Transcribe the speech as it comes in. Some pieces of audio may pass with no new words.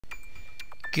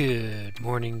Good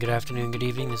morning, good afternoon, good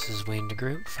evening. This is Wayne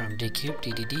DeGroot from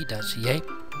dcubeddd.ca.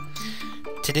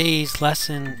 Today's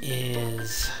lesson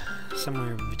is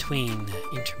somewhere between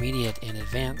intermediate and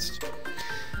advanced.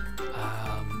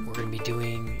 We're going to be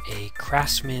doing a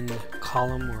craftsman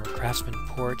column or a craftsman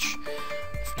porch.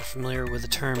 If you're familiar with the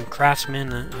term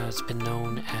craftsman, it's been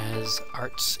known as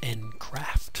arts and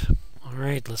craft.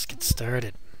 Alright, let's get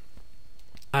started.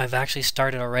 I've actually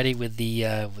started already with the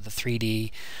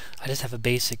 3D. I just have a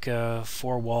basic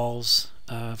 4 walls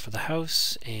for the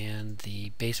house, and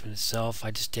the basement itself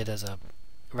I just did as a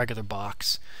regular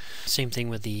box. Same thing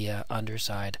with the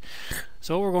underside.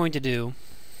 So what we're going to do,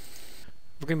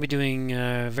 we're going to be doing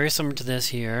very similar to this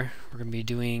here. We're going to be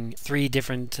doing 3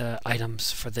 different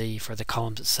items for the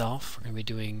columns itself. We're going to be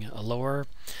doing a lower,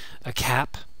 a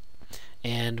cap,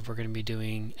 and we're going to be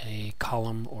doing a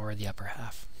column or the upper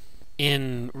half.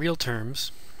 In real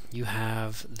terms, you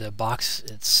have the box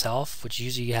itself, which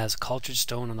usually has cultured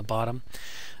stone on the bottom.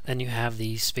 Then you have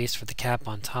the space for the cap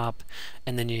on top,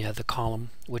 and then you have the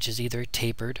column, which is either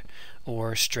tapered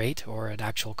or straight, or an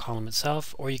actual column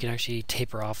itself, or you can actually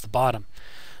taper off the bottom.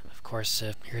 Of course,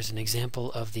 here's an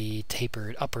example of the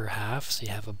tapered upper half. So you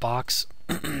have a box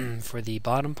for the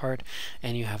bottom part,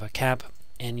 and you have a cap,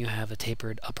 and you have a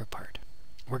tapered upper part.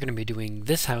 We're going to be doing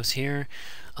this house here,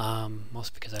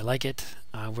 mostly because I like it.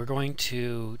 We're going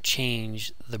to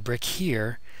change the brick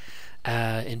here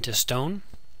into stone,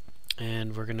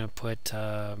 and we're going to put,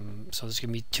 so there's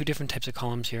going to be 2 different types of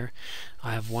columns here.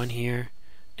 I have one here,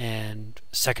 and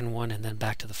second one, and then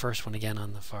back to the first one again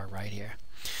on the far right here.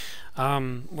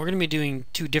 We're going to be doing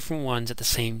 2 different ones at the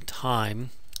same time,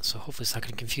 so hopefully it's not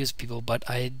going to confuse people, but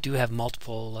I do have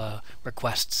multiple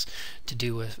requests to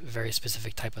do a very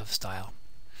specific type of style.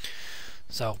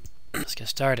 So let's get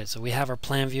started. So we have our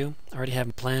plan view, already have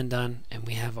a plan done, and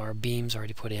we have our beams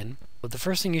already put in. But the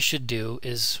first thing you should do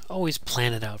is always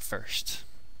plan it out first.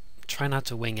 Try not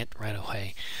to wing it right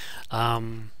away. I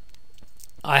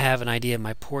have an idea.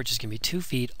 My porch is going to be 2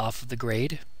 feet off of the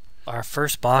grade. Our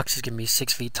first box is going to be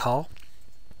 6 feet tall,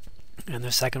 and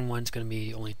the second one's going to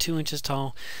be only 2 inches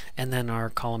tall, and then our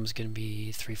column is going to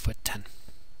be 3 foot 10.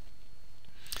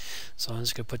 So I'm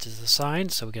just going to put this to the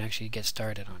side so we can actually get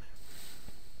started on it.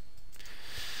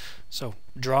 So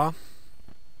draw,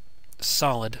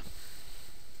 solid,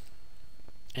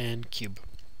 and cube.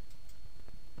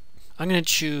 I'm going to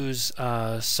choose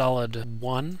solid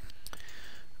 1.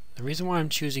 The reason why I'm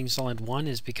choosing solid 1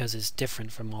 is because it's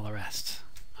different from all the rest.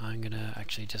 I'm going to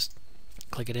actually just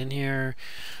click it in here,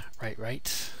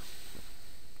 right,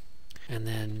 and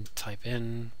then type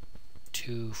in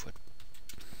 2 foot.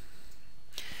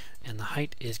 And the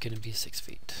height is going to be 6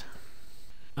 feet.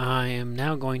 I am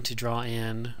now going to draw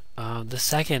in the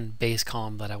second base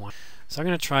column that I want. So I'm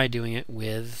going to try doing it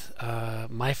with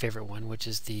my favorite one, which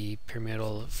is the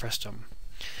pyramidal frustum.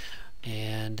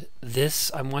 And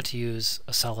this I want to use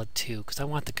a solid 2 because I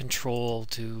want the control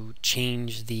to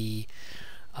change the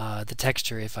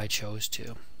texture if I chose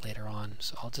to later on.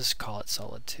 So I'll just call it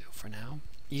solid 2 for now.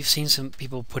 You've seen some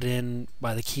people put in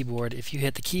by the keyboard. If you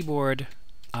hit the keyboard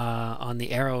on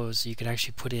the arrows, you can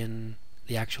actually put in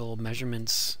the actual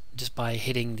measurements just by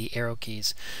hitting the arrow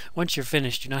keys. Once you're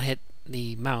finished, do not hit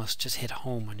the mouse, just hit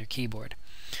home on your keyboard.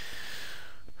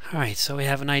 Alright, so we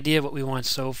have an idea of what we want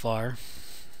so far.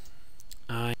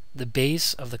 The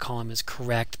base of the column is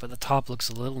correct, but the top looks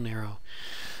a little narrow.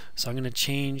 So I'm going to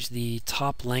change the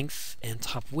top length and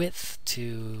top width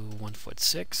to 1 foot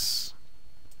 6.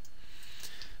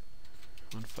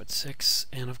 1 foot 6,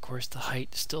 and of course the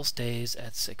height still stays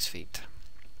at 6 feet.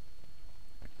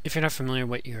 If you're not familiar with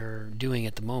what you're doing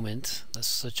at the moment, let's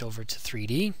switch over to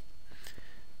 3D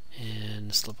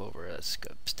and slip over. Let's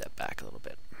go step back a little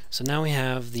bit. So now we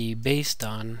have the base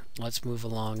done. Let's move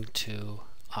along to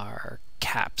our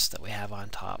caps that we have on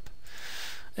top.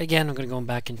 Again, I'm going to go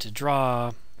back into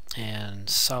draw and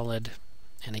solid,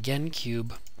 and again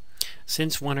cube.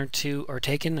 Since 1 or 2 are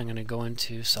taken, I'm going to go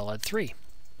into solid 3.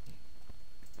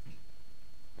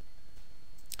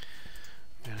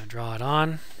 I'm going to draw it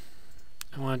on.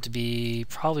 I want it to be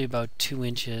probably about 2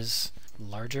 inches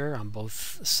larger on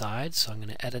both sides, so I'm going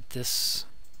to edit this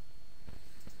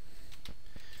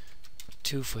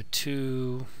 2 foot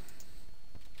 2,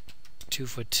 2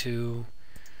 foot 2,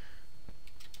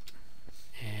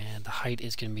 and the height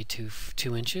is going to be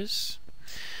 2 inches.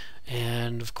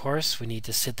 And of course, we need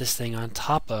to sit this thing on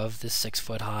top of this 6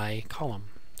 foot high column.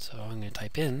 So I'm going to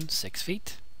type in 6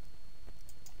 feet.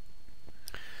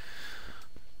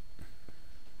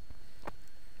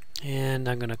 And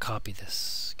I'm going to copy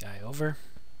this guy over,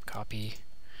 copy,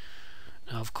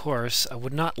 Now, of course, I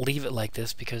would not leave it like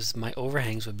this because my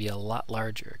overhangs would be a lot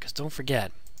larger. Because don't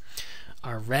forget,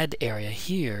 our red area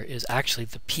here is actually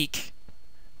the peak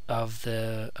of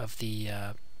the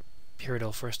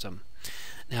Pyridophristum.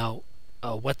 Now,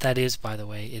 what that is, by the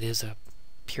way, it is a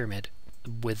pyramid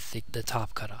with the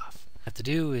top cut off. What we have to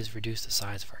do is reduce the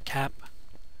size of our cap.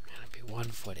 It'll be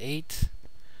 1'8"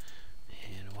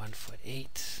 and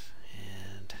 1'8",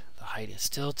 and the height is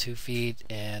still 2 feet,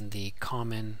 and the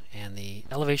common and the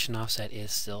elevation offset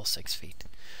is still 6 feet.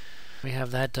 We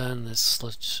have that done. Let's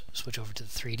switch over to the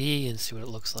 3D and see what it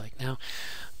looks like. Now,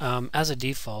 as a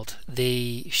default,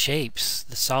 the shapes,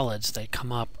 the solids that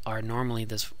come up are normally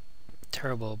this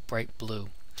terrible bright blue.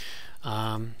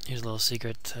 Here's a little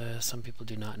secret some people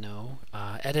do not know.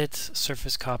 Edit,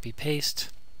 surface, copy, paste.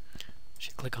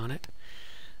 Should click on it.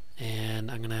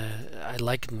 And I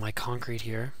like my concrete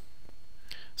here.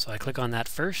 So I click on that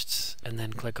first and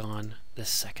then click on this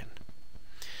second.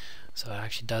 So it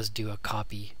actually does do a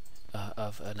copy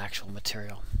of an actual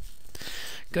material.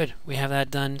 Good, we have that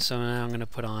done, so now I'm going to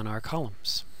put on our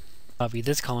columns. Copy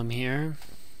this column here.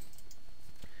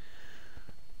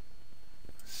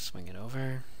 Swing it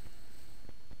over.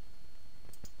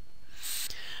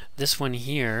 This one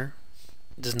here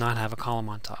does not have a column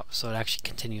on top, so it actually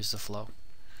continues the flow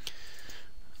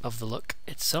of the look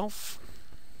itself.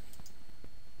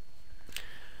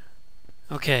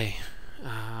 Okay,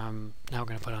 now we're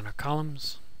going to put on our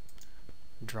columns.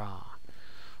 Draw,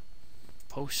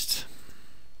 post,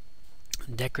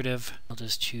 decorative. I'll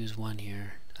just choose one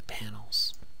here, the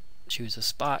panels. Choose a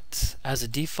spot. As a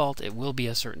default, it will be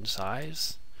a certain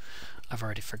size. I've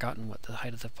already forgotten what the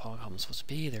height of the polygon is supposed to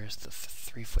be. There's the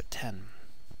 3'10".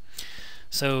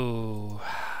 So,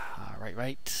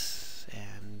 right,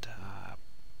 and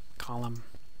column.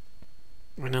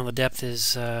 Right now the depth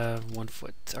is 10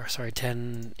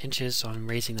 inches, so I'm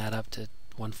raising that up to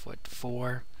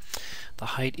 1'4". The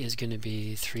height is going to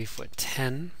be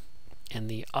 3'10", and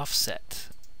the offset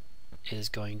is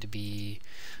going to be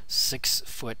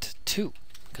 6'2",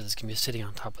 because it's going to be sitting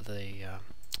on top of the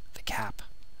cap.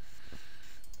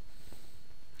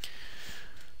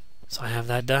 So I have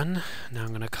that done. Now I'm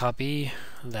going to copy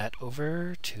that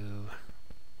over to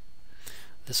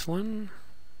this one.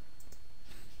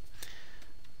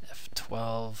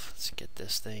 F12. Let's get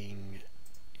this thing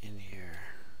in here.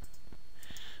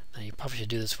 Now you probably should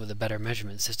do this with a better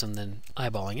measurement system than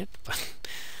eyeballing it, but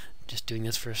just doing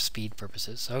this for speed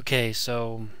purposes. Okay,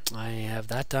 so I have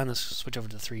that done. Let's switch over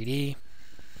to 3D.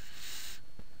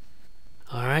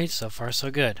 Alright, so far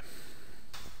so good.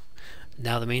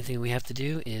 Now the main thing we have to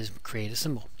do is create a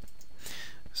symbol.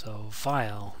 So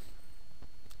File,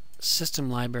 System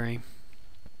Library,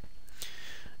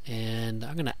 and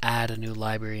I'm going to add a new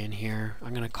library in here.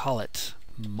 I'm going to call it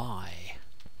My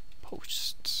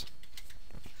Posts.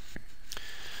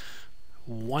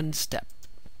 One step.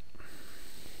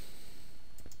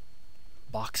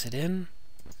 Box it in.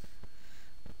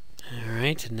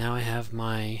 Alright, and now I have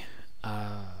my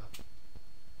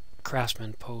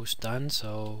craftsman post done,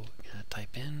 so I'm going to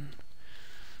type in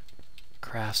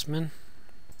craftsman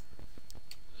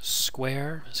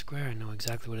square. I know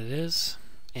exactly what it is.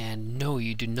 And no,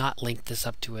 you do not link this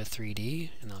up to a 3D,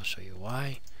 and I'll show you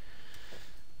why.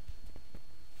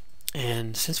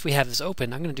 And since we have this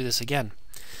open, I'm going to do this again.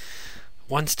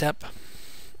 One step.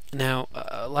 Now,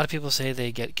 a lot of people say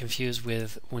they get confused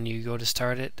with when you go to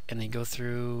start it and they go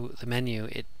through the menu,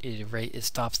 it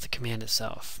stops the command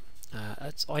itself.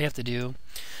 That's all you have to do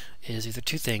is either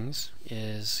two things,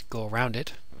 is go around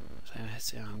it.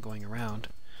 So I'm going around.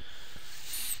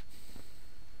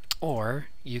 Or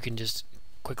you can just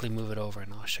quickly move it over,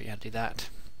 and I'll show you how to do that.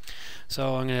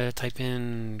 So I'm going to type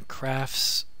in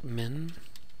craftsman.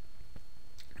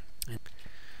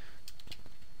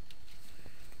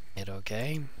 Hit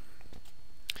OK.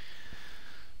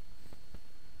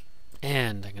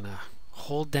 And I'm going to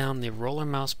hold down the roller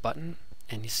mouse button,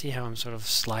 and you see how I'm sort of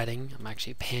sliding. I'm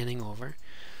actually panning over.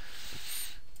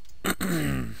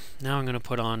 Now I'm going to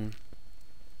put on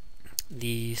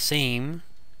the same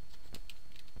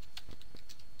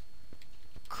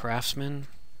craftsman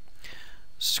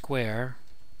square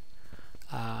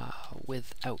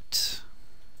without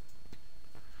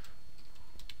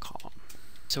column.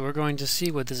 So we're going to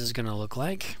see what this is going to look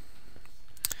like.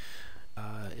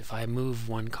 If I move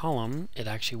one column, it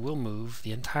actually will move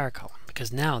the entire column,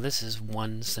 because now this is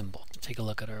one symbol. Take a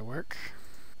look at our work.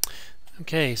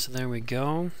 Okay, so there we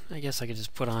go. I guess I could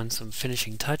just put on some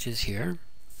finishing touches here.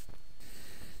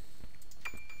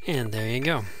 And there you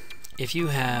go. if you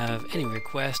have any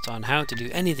requests on how to do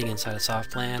anything inside of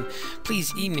SoftPlan,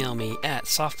 please email me at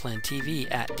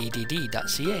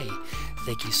softplantv@ddd.ca.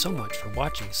 Thank you so much for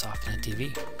watching SoftPlan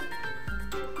TV.